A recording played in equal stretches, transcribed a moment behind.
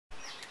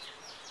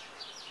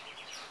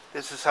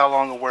This is how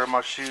long I wear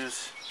my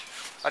shoes.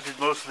 I did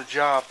most of the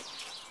job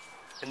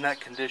in that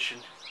condition.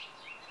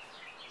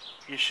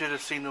 You should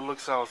have seen the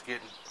looks I was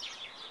getting.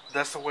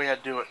 That's the way I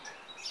do it.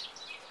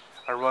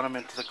 I run them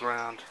into the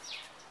ground.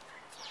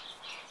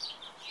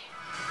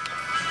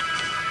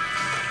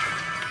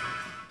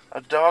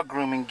 A dog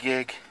grooming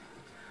gig.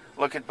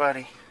 Look at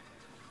Buddy.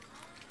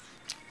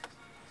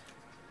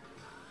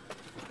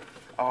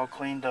 All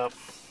cleaned up.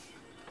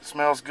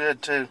 Smells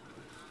good too.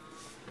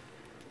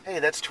 Hey,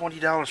 that's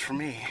 $20 for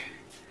me.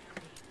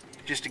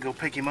 Just to go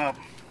pick him up.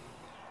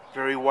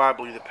 Very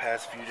wobbly the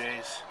past few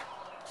days.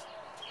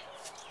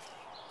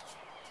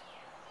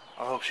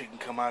 I hope she can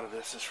come out of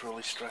this. It's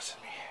really stressing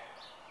me.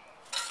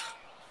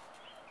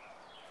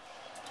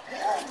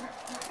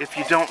 If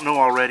you don't know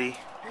already,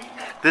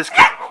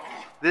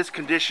 this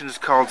condition is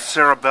called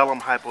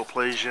cerebellum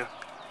hypoplasia.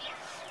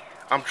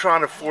 I'm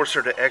trying to force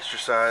her to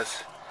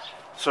exercise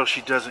so she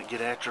doesn't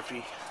get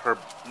atrophy. Her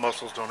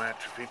muscles don't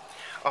atrophy.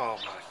 Oh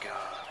my God.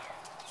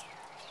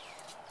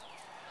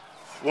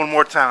 One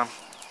more time.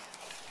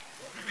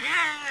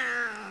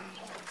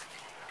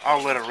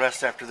 I'll let her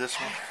rest after this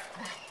one.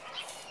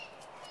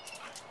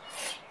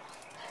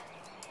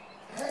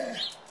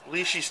 At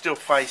least she's still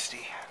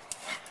feisty.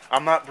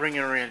 I'm not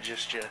bringing her in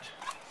just yet.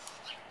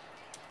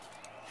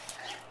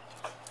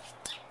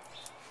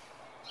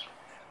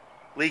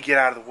 Lee, get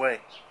out of the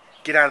way.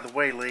 Get out of the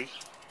way, Lee.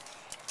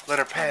 Let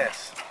her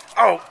pass.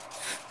 Oh!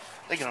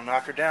 They're gonna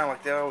knock her down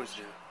like they always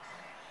do.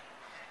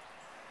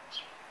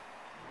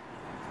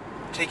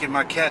 Taking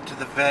my cat to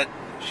the vet.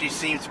 She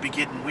seems to be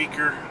getting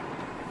weaker.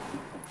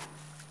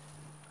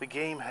 The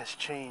game has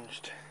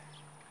changed.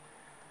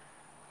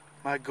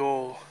 My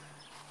goal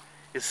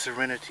is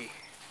serenity.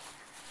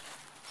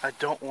 I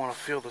don't want to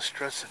feel the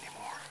stress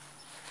anymore.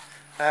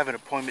 I have an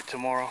appointment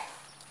tomorrow.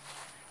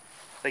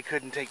 They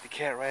couldn't take the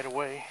cat right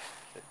away.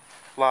 The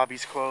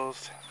lobby's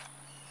closed.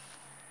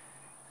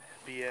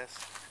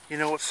 BS. You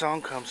know what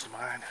song comes to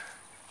mind?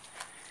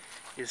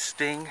 Is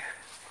Sting,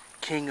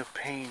 King of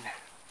Pain.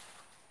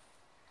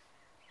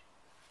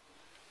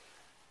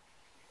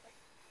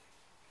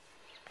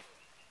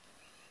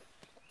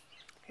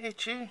 Hey,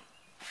 Chi.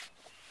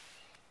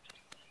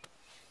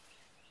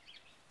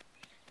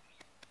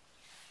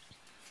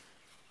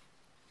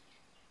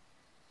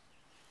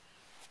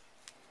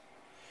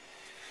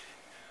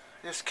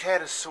 This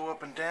cat is so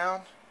up and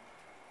down.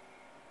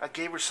 I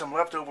gave her some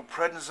leftover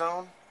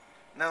prednisone.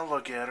 Now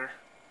look at her.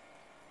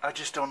 I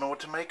just don't know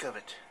what to make of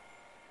it.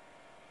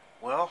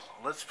 Well,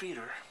 let's feed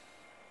her.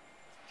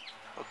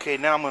 Okay,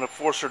 now I'm going to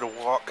force her to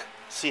walk.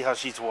 See how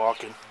she's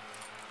walking.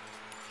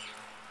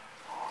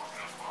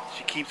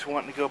 She keeps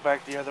wanting to go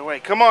back the other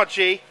way. Come on,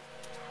 Chi.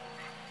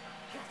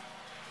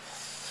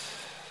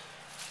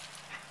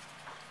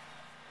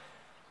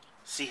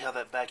 See how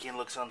that back end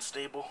looks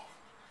unstable?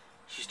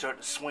 She's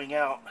starting to swing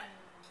out.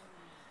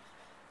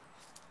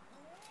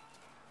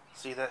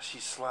 See that?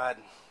 She's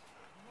sliding.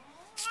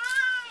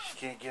 She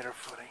can't get her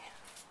footing.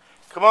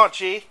 Come on,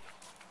 Chi.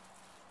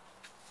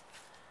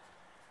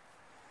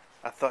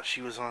 I thought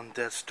she was on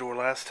death's door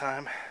last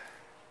time.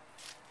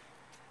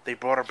 They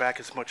brought her back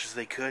as much as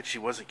they could. She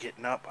wasn't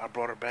getting up. I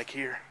brought her back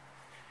here.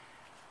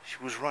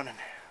 She was running.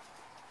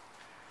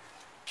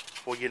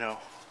 Well, you know,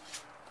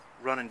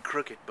 running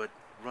crooked, but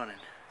running.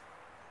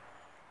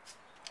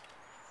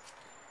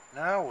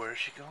 Now, where's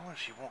she going?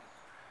 She won't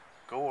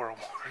go where I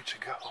want her to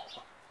go.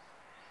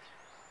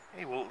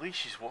 Hey, well, at least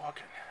she's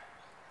walking.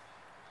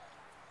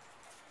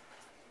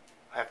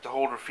 I have to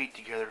hold her feet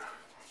together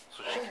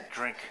so she can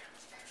drink.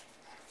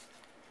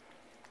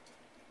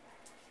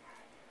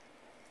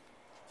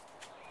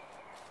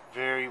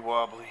 Very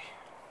wobbly.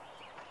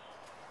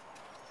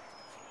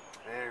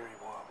 Very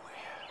wobbly.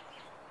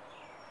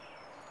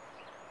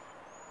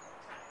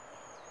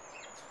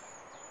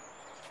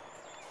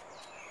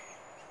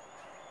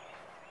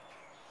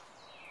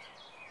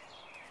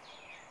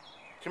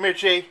 Come here,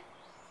 Chi.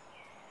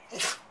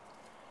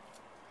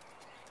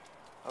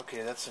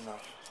 Okay, that's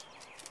enough.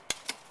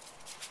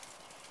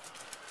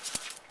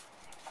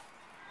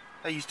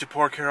 I used to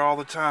park here all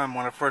the time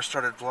when I first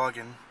started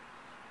vlogging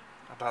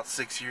about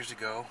 6 years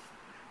ago.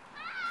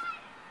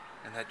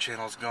 And that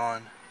channel's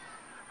gone.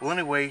 Well,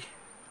 anyway,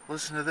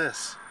 listen to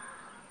this.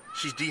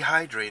 She's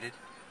dehydrated,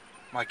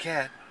 my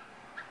cat,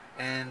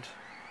 and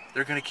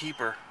they're going to keep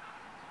her.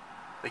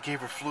 They gave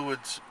her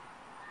fluids.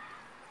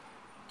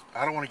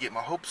 I don't want to get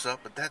my hopes up,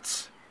 but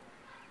that's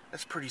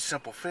pretty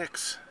simple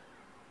fix.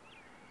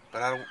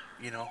 But I don't,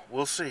 you know,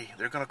 we'll see.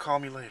 They're going to call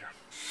me later.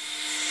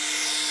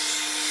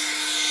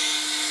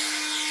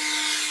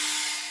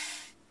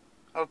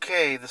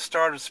 Okay, the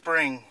start of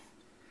spring.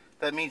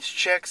 That means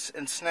checks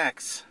and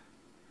snacks.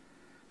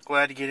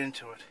 Glad to get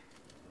into it.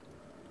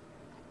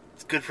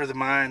 It's good for the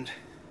mind,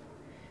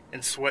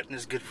 and sweating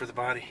is good for the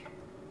body.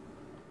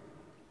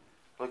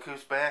 Look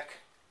who's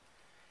back.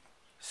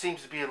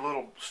 Seems to be a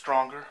little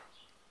stronger.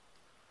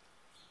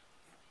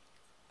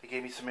 They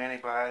gave me some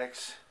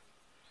antibiotics.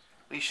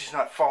 At least she's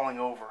not falling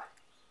over.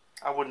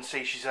 I wouldn't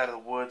say she's out of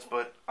the woods,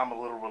 but I'm a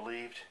little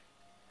relieved.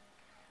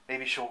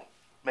 Maybe she'll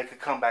make a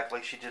comeback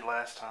like she did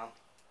last time.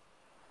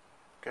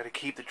 Got to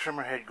keep the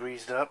trimmer head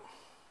greased up.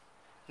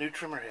 New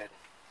trimmer head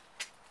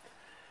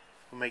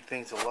will make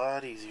things a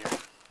lot easier.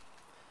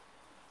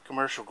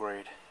 Commercial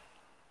grade.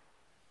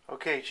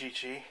 Okay,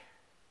 Chi-Chi,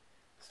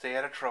 stay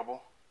out of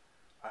trouble.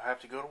 I have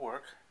to go to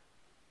work.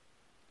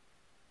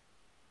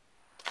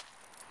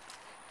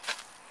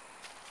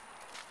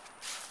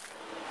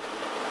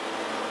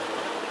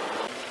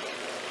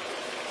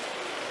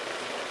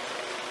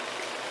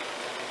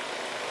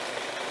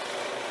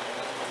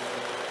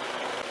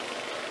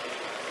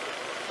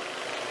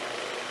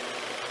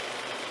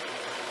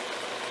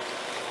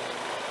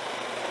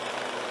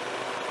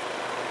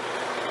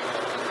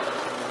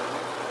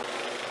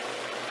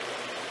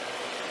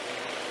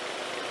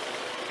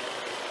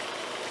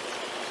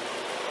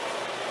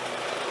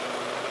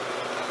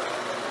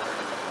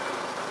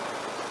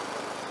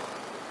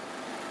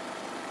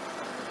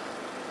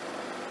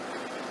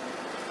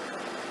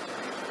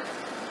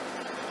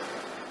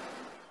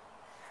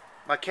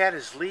 My cat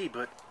is Lee,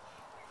 but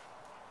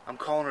I'm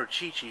calling her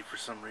Chi-Chi for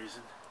some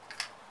reason.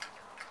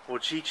 Well,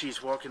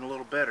 Chi-Chi's walking a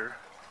little better.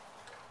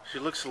 She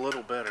looks a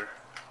little better.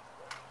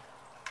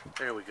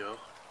 There we go.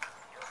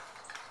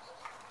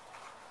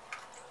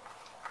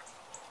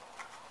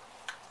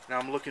 Now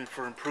I'm looking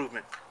for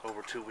improvement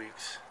over 2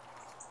 weeks.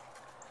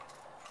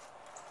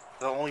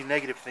 The only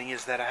negative thing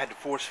is that I had to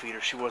force feed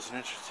her. She wasn't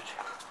interested.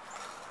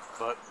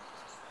 But,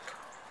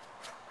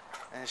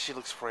 and she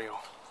looks frail.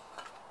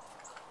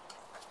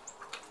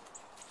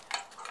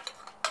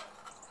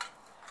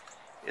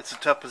 It's a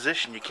tough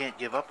position. You can't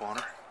give up on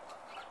her.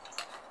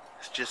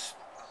 It's just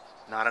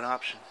not an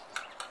option.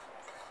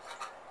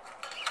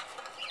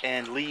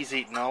 And Lee's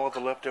eating all of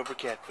the leftover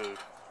cat food.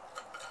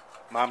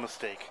 My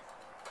mistake.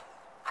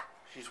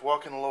 She's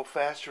walking a little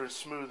faster and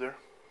smoother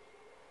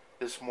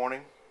this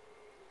morning.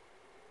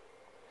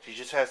 She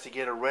just has to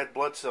get her red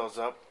blood cells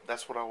up.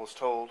 That's what I was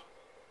told.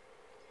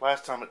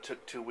 Last time it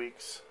took 2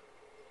 weeks.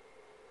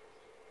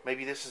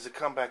 Maybe this is a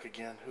comeback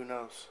again. Who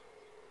knows?